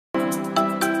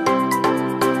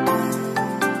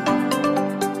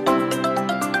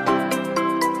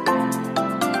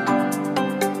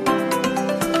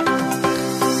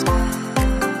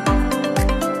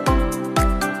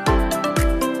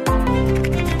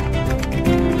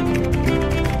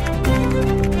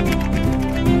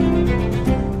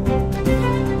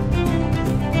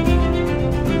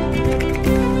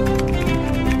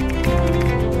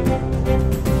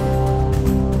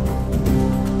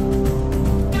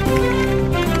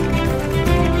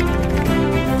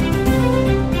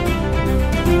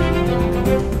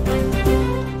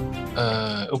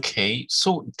Okay,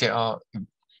 so there are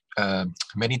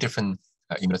many different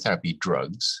immunotherapy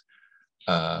drugs,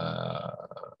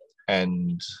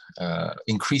 and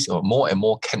increase or more and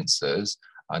more cancers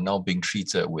are now being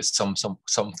treated with some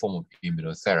form of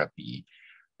immunotherapy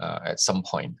at some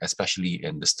point, especially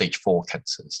in the stage 4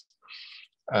 cancers.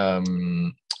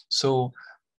 So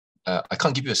I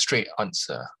can't give you a straight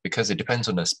answer because it depends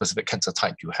on the specific cancer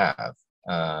type you have.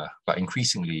 But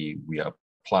increasingly, we are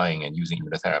applying and using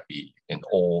immunotherapy in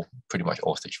pretty much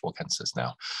all stage 4 cancers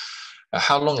now.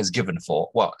 How long is given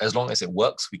for? Well, as long as it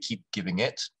works, we keep giving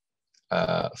it.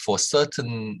 For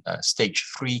certain stage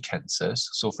 3 cancers,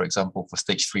 so for example, for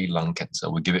stage 3 lung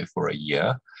cancer, we give it for a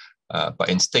year. But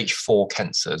in stage 4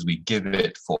 cancers, we give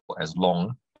it for as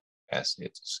long as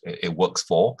it works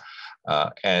for.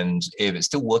 And if it's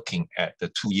still working at the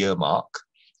 2-year mark,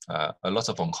 a lot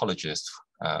of oncologists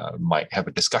might have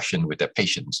a discussion with their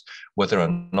patients whether or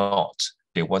not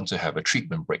they want to have a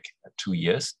treatment break at 2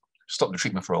 years, stop the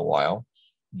treatment for a while,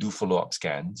 do follow-up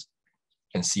scans,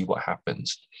 and see what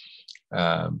happens.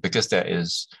 Because there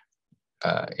is,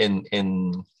 when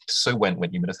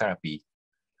immunotherapy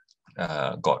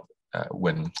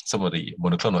when some of the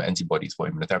monoclonal antibodies for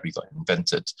immunotherapy got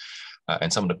invented,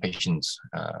 and some of the patients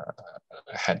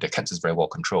had their cancers very well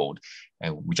controlled,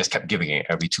 and we just kept giving it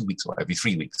every 2 weeks or every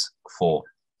 3 weeks for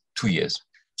 2 years,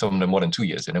 some of them more than 2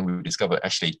 years. And then we discovered,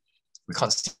 actually, we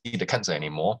can't see the cancer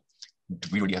anymore. Do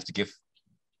we really have to give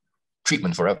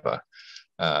treatment forever?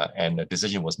 And a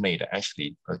decision was made that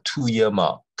actually a 2-year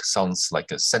mark sounds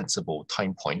like a sensible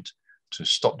time point to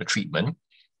stop the treatment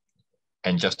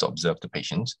and just to observe the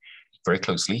patient very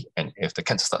closely. And if the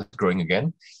cancer starts growing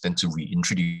again, then to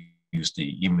reintroduce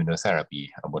the immunotherapy,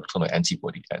 a monoclonal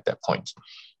antibody at that point.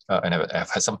 And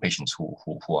I've had some patients who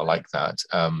are like that.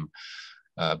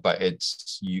 But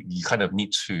it's you kind of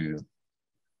need to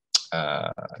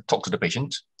talk to the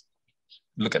patient,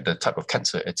 look at the type of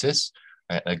cancer it is,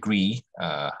 and agree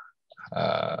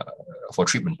for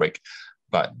treatment break.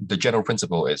 But the general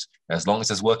principle is, as long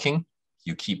as it's working,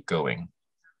 you keep going.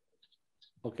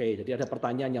 Oke, jadi ada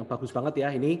pertanyaan yang bagus banget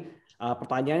ya. Ini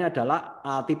pertanyaannya adalah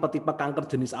tipe-tipe kanker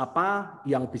jenis apa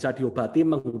yang bisa diobati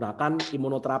menggunakan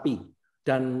imunoterapi,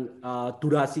 dan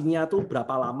durasinya tuh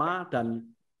berapa lama dan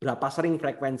berapa sering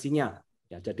frekuensinya.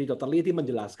 Ya, jadi Dr. Lee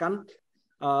menjelaskan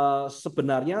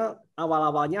sebenarnya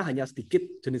awal-awalnya hanya sedikit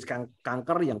jenis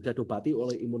kanker yang bisa diobati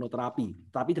oleh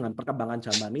imunoterapi. Tapi dengan perkembangan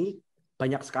zaman ini,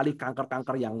 banyak sekali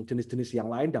kanker-kanker yang jenis-jenis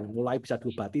yang lain yang mulai bisa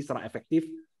diobati secara efektif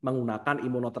menggunakan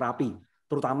imunoterapi.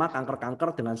 Terutama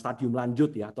kanker-kanker dengan stadium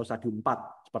lanjut ya, atau stadium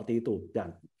 4 seperti itu.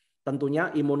 Dan tentunya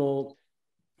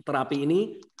imunoterapi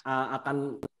ini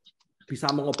akan bisa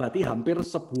mengobati hampir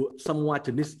semua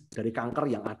jenis dari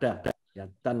kanker yang ada. Ya,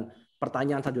 dan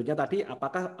pertanyaan selanjutnya tadi,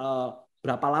 apakah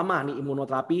berapa lama nih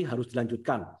imunoterapi harus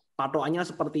dilanjutkan? Patokannya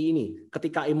seperti ini.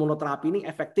 Ketika imunoterapi ini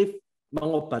efektif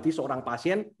mengobati seorang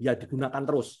pasien, ya digunakan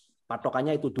terus.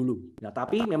 Patokannya itu dulu. Nah,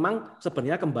 tapi memang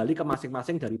sebenarnya kembali ke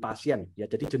masing-masing dari pasien. Ya,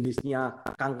 jadi jenisnya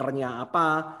kankernya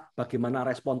apa, bagaimana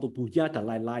respon tubuhnya dan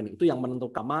lain-lain. Itu yang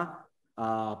menentukan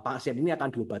pasien ini akan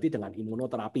diobati dengan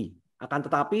imunoterapi. Akan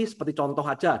tetapi seperti contoh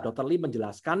aja, Dr. Lee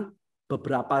menjelaskan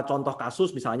beberapa contoh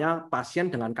kasus, misalnya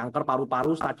pasien dengan kanker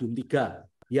paru-paru stadium 3.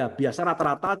 Ya, biasa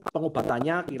rata-rata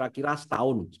pengobatannya kira-kira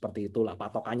setahun, seperti itulah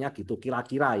patokannya gitu,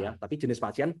 kira-kira ya. Tapi jenis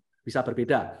pasien bisa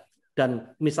berbeda.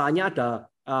 Dan misalnya ada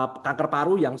kanker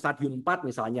paru yang stadium 4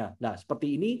 misalnya. Nah,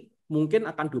 seperti ini mungkin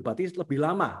akan diobati lebih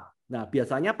lama. Nah,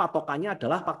 biasanya patokannya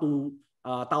adalah waktu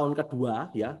tahun kedua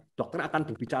ya, dokter akan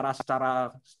berbicara secara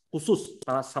khusus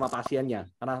sama pasiennya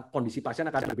karena kondisi pasien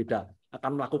akan berbeda.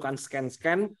 Akan melakukan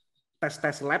scan-scan,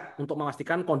 tes-tes lab untuk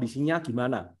memastikan kondisinya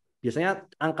gimana. Biasanya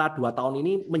angka 2 tahun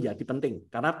ini menjadi penting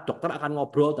karena dokter akan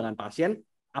ngobrol dengan pasien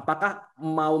apakah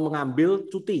mau mengambil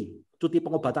cuti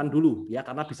pengobatan dulu ya,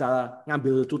 karena bisa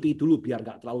ngambil cuti dulu biar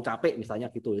nggak terlalu capek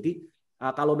misalnya gitu. Jadi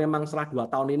kalau memang setelah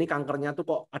 2 tahun ini kankernya tuh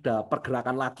kok ada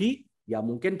pergerakan lagi, ya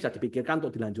mungkin bisa dipikirkan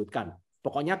untuk dilanjutkan.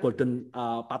 Pokoknya golden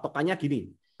patokannya gini,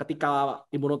 ketika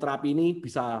imunoterapi ini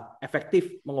bisa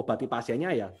efektif mengobati pasiennya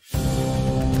ya.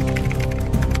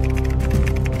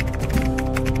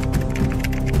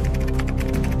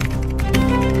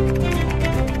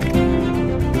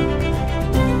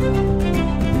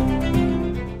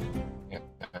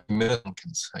 Lung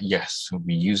cancer, yes,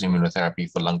 we use immunotherapy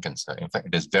for lung cancer. In fact,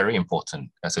 it is very important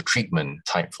as a treatment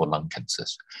type for lung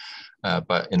cancers.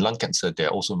 But in lung cancer, there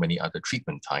are also many other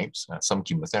treatment types. Some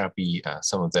chemotherapy,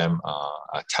 some of them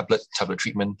are tablet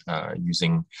treatment,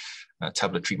 using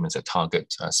tablet treatments that target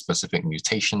specific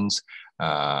mutations.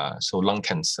 So lung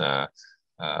cancer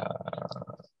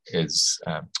is,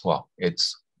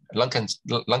 it's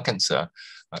lung cancer,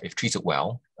 if treated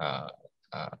well,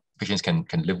 patients can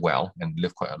live well and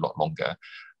live quite a lot longer.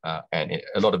 And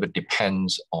a lot of it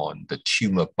depends on the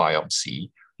tumor biopsy,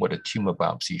 what the tumor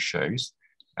biopsy shows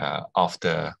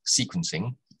after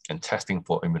sequencing and testing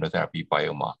for immunotherapy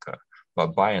biomarker.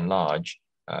 But by and large,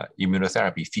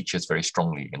 immunotherapy features very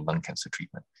strongly in lung cancer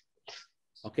treatment.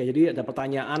 Oke, jadi ada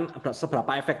pertanyaan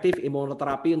seberapa efektif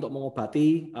imunoterapi untuk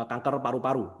mengobati kanker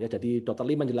paru-paru. Ya, jadi Dr.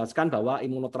 Lee menjelaskan bahwa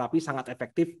imunoterapi sangat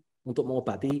efektif untuk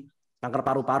mengobati kanker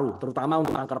paru-paru, terutama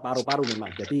untuk kanker paru-paru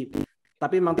memang. Jadi,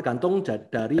 tapi memang tergantung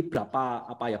dari berapa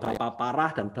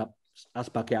parah dan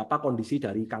sebagai apa kondisi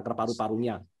dari kanker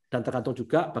paru-parunya, dan tergantung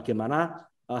juga bagaimana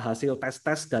hasil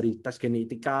tes dari tes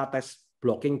genetika, tes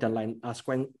blocking dan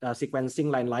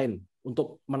sequencing lain-lain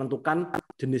untuk menentukan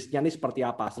jenisnya ini seperti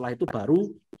apa. Setelah itu baru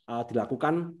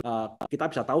dilakukan, kita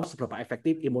bisa tahu seberapa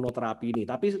efektif imunoterapi ini.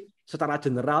 Tapi secara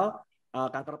general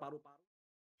kanker paru-paru.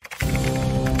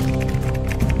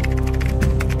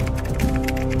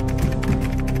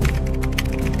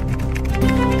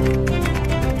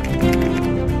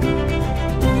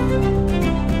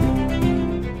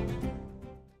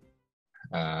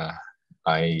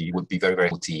 I would be very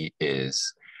guilty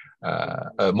is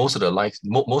most of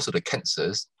the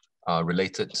cancers are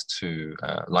related to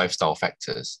lifestyle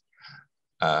factors,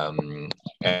 and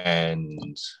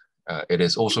it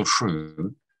is also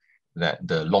true that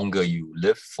the longer you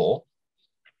live for,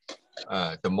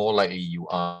 the more likely you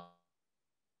are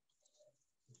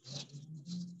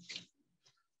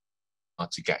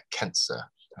to get cancer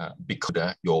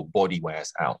because your body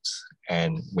wears out,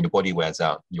 and when your body wears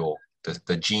out,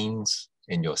 the genes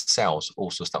in your cells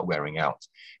also start wearing out.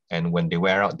 And when they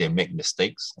wear out, they make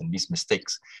mistakes, and these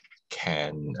mistakes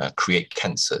can create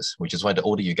cancers, which is why the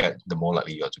older you get, the more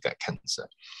likely you are to get cancer.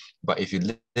 But if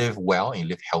you live well and you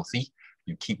live healthy,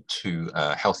 you keep to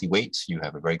healthy weights, you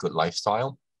have a very good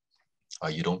lifestyle,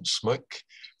 you don't smoke,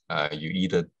 you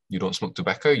don't smoke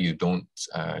tobacco, you don't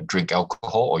drink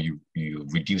alcohol, or you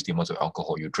reduce the amount of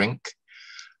alcohol you drink,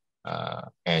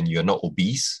 and you're not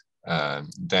obese,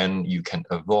 then you can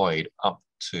avoid up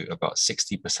to about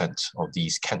 60% of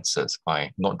these cancers by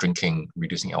not drinking,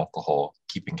 reducing alcohol,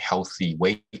 keeping healthy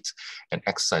weight, and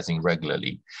exercising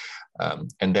regularly.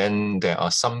 And then there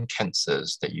are some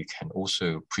cancers that you can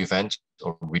also prevent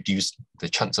or reduce the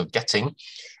chance of getting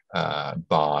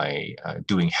by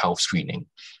doing health screening.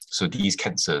 So these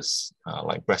cancers,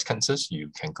 like breast cancers, you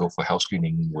can go for health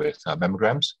screening with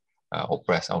mammograms or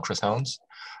breast ultrasounds.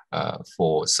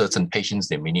 For certain patients,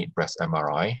 they may need breast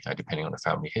MRI, depending on the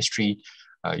family history.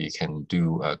 You can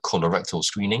do colorectal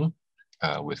screening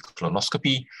with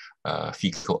colonoscopy,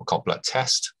 fecal occult blood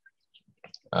test.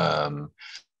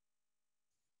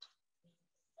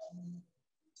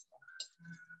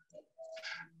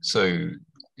 So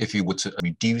if you were to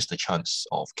reduce the chance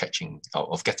of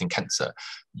getting cancer,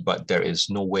 but there is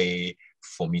no way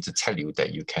for me to tell you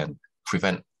that you can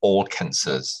prevent all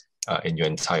cancers in your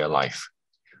entire life.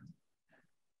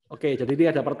 Oke, jadi ini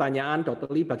ada pertanyaan,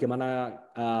 Dr. Lee, bagaimana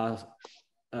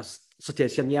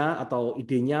suggestion-nya atau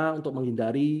idenya untuk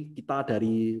menghindari kita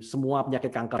dari semua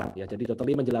penyakit kanker. Ya, jadi Dr.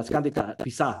 Lee menjelaskan tidak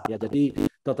bisa. Ya, jadi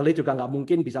Dr. Lee juga nggak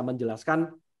mungkin bisa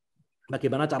menjelaskan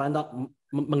bagaimana cara untuk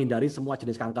menghindari semua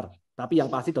jenis kanker. Tapi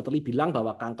yang pasti Dr. Lee bilang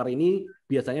bahwa kanker ini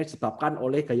biasanya disebabkan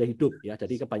oleh gaya hidup. Ya,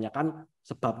 jadi kebanyakan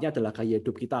sebabnya adalah gaya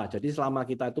hidup kita. Jadi selama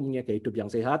kita itu punya gaya hidup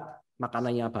yang sehat,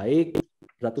 makanannya baik,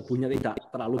 berat tubuhnya tidak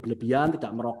terlalu berlebihan,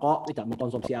 tidak merokok, tidak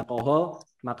mengkonsumsi alkohol,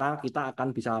 maka kita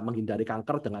akan bisa menghindari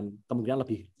kanker dengan kemungkinan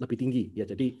lebih tinggi. Ya,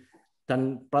 jadi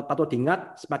dan patut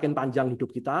diingat, semakin panjang hidup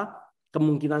kita,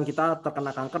 kemungkinan kita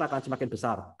terkena kanker akan semakin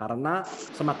besar karena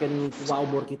semakin tua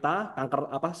umur kita, kanker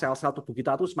sel-sel tubuh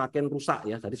kita itu semakin rusak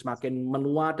ya, jadi semakin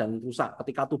menua dan rusak.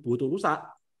 Ketika tubuh itu rusak,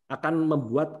 akan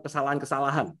membuat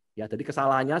kesalahan-kesalahan. Ya, jadi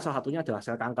kesalahannya salah satunya adalah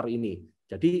sel kanker ini.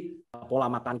 Jadi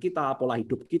pola makan kita, pola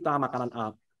hidup kita, makanan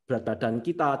berat badan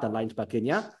kita dan lain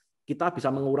sebagainya, kita bisa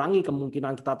mengurangi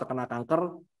kemungkinan kita terkena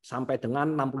kanker sampai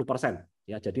dengan 60%.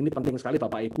 Ya, jadi ini penting sekali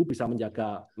Bapak Ibu bisa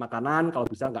menjaga makanan, kalau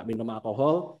bisa nggak minum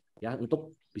alkohol, ya,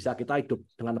 untuk bisa kita hidup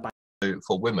dengan tepat.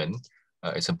 For women,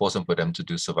 it's important for them to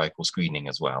do cervical screening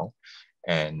as well.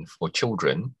 And for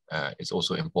children, it's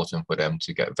also important for them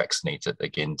to get vaccinated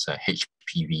against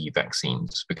HPV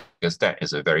vaccines, because that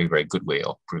is a very, very good way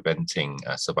of preventing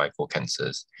cervical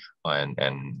cancers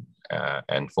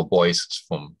and for boys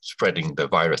from spreading the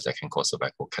virus that can cause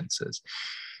cervical cancers.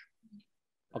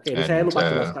 Oke, ini saya lupa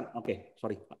jelaskan. Oke,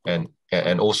 sorry.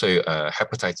 And also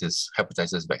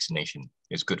hepatitis vaccination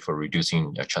is good for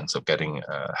reducing your chance of getting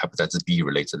hepatitis B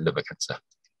related liver cancer.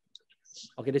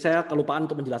 Oke, jadi saya kelupaan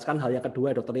untuk menjelaskan hal yang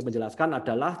kedua, Dokter Lee menjelaskan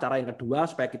adalah cara yang kedua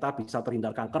supaya kita bisa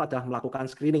terhindar kanker adalah melakukan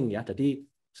screening ya. Jadi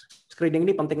screening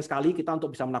ini penting sekali kita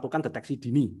untuk bisa melakukan deteksi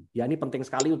dini. Ya, ini penting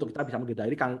sekali untuk kita bisa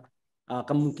menghindari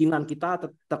kemungkinan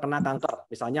kita terkena kanker.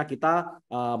 Misalnya kita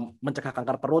mencegah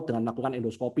kanker perut dengan melakukan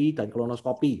endoskopi dan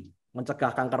kolonoskopi,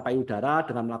 mencegah kanker payudara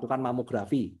dengan melakukan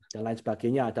mamografi dan lain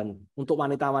sebagainya. Dan untuk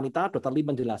wanita-wanita, Dokter Lee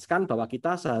menjelaskan bahwa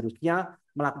kita seharusnya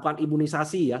melakukan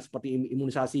imunisasi ya, seperti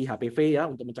imunisasi HPV ya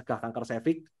untuk mencegah kanker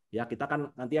serviks. Ya, kita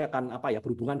kan nanti akan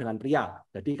berhubungan dengan pria.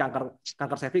 Jadi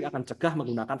kanker serviks akan cegah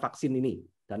menggunakan vaksin ini,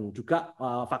 dan juga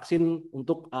vaksin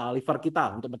untuk liver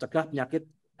kita untuk mencegah penyakit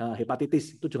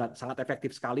hepatitis itu juga sangat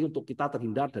efektif sekali untuk kita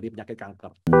terhindar dari penyakit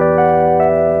kanker.